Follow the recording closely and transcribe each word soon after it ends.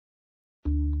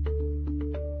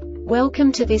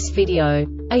Welcome to this video.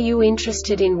 Are you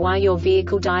interested in why your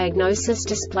vehicle diagnosis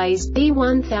displays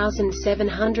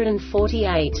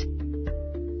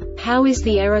B1748? How is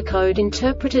the error code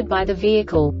interpreted by the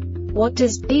vehicle? What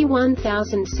does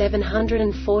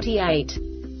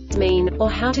B1748 mean,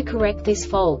 or how to correct this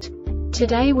fault?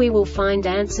 Today we will find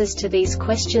answers to these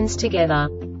questions together.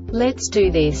 Let's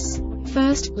do this.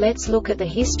 First, let's look at the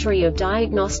history of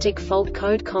diagnostic fault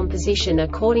code composition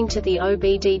according to the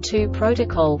OBD2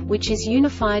 protocol, which is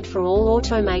unified for all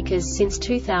automakers since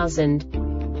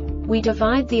 2000. We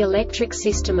divide the electric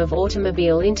system of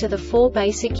automobile into the four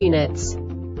basic units: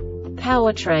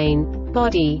 powertrain,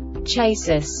 body,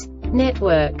 chassis,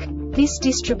 network. This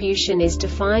distribution is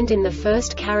defined in the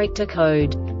first character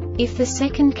code. If the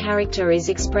second character is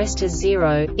expressed as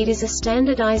 0, it is a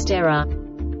standardized error.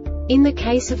 In the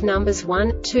case of numbers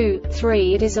 1, 2,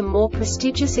 3, it is a more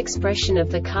prestigious expression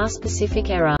of the car-specific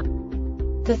error.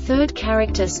 The third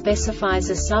character specifies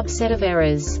a subset of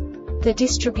errors. The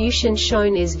distribution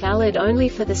shown is valid only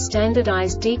for the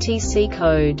standardized DTC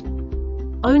code.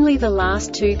 Only the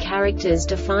last two characters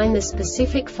define the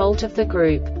specific fault of the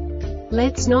group.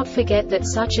 Let's not forget that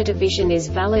such a division is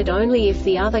valid only if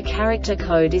the other character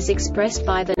code is expressed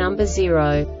by the number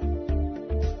 0.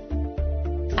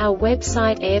 Our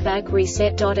website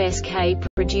airbagreset.sk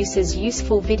produces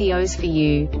useful videos for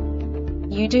you.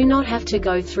 You do not have to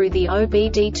go through the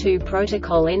OBD2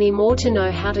 protocol anymore to know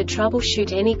how to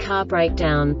troubleshoot any car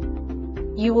breakdown.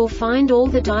 You will find all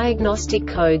the diagnostic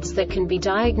codes that can be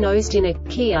diagnosed in a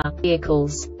Kia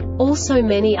vehicles. Also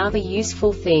many other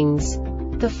useful things.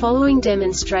 The following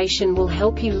demonstration will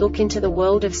help you look into the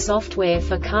world of software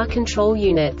for car control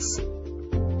units.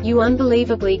 You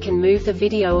unbelievably can move the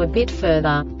video a bit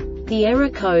further. The error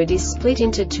code is split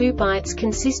into 2 bytes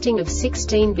consisting of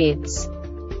 16 bits.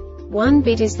 1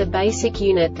 bit is the basic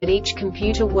unit that each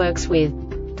computer works with.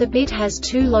 The bit has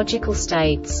 2 logical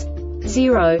states: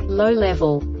 0, low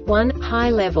level, 1,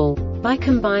 high level. By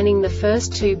combining the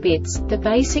first 2 bits, the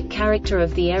basic character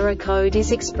of the error code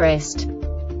is expressed.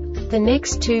 The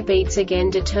next 2 beats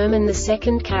again determine the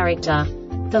second character.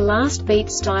 The last beat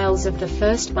styles of the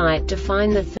first byte define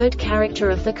the third character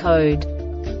of the code.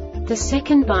 The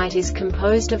second byte is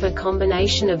composed of a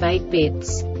combination of 8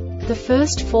 bits. The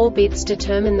first 4 bits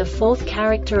determine the fourth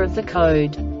character of the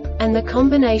code. And the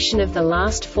combination of the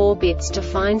last 4 bits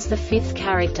defines the fifth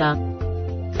character.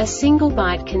 A single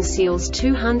byte conceals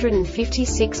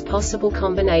 256 possible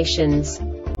combinations.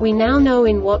 We now know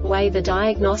in what way the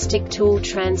diagnostic tool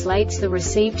translates the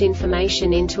received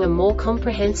information into a more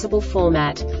comprehensible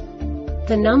format.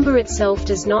 The number itself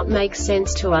does not make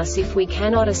sense to us if we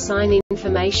cannot assign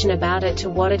information about it to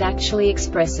what it actually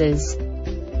expresses.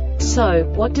 So,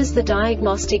 what does the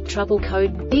diagnostic trouble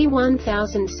code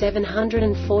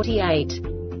B1748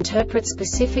 interpret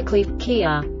specifically for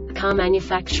Kia car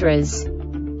manufacturers?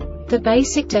 The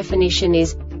basic definition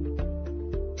is: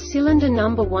 cylinder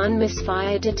number 1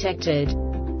 misfire detected.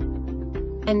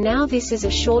 And now this is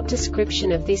a short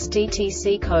description of this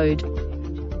DTC code.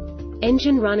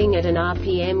 Engine running at an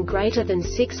RPM greater than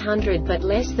 600 but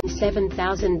less than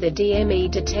 7000. The DME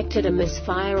detected a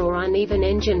misfire or uneven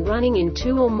engine running in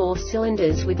 2 or more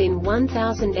cylinders within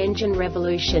 1000 engine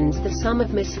revolutions. The sum of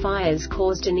misfires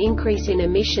caused an increase in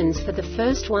emissions for the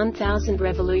first 1000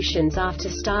 revolutions after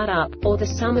startup, or the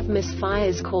sum of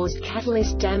misfires caused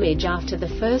catalyst damage after the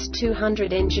first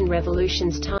 200 engine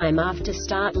revolutions. Time after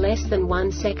start less than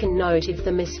 1 second. Note: if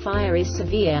the misfire is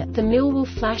severe, the mill will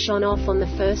flash on/off on the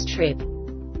first trip.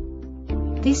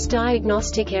 This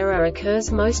diagnostic error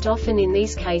occurs most often in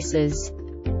these cases: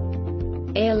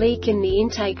 air leak in the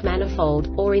intake manifold,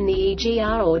 or in the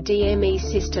s.r.o.the DME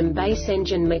system, base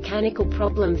engine mechanical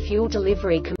problem, fuel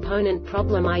delivery component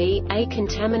problem, i.e., a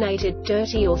contaminated,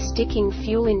 dirty or sticking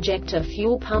fuel injector,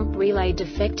 fuel pump relay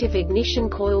defective, ignition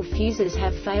coil fuses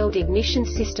have failed, ignition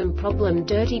system problem,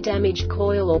 dirty damaged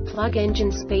coil or plug,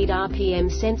 engine speed RPM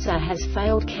sensor has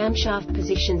failed, camshaft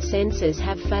position sensors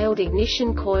have failed,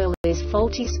 ignition coil is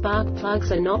faulty, spark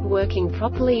plugs are not working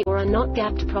properly or are not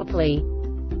gapped properly.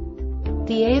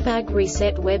 The Airbag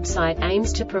Reset website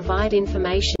aims to provide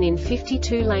information in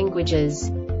 52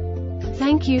 languages.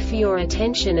 Thank you for your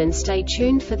attention and stay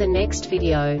tuned for the next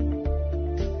video.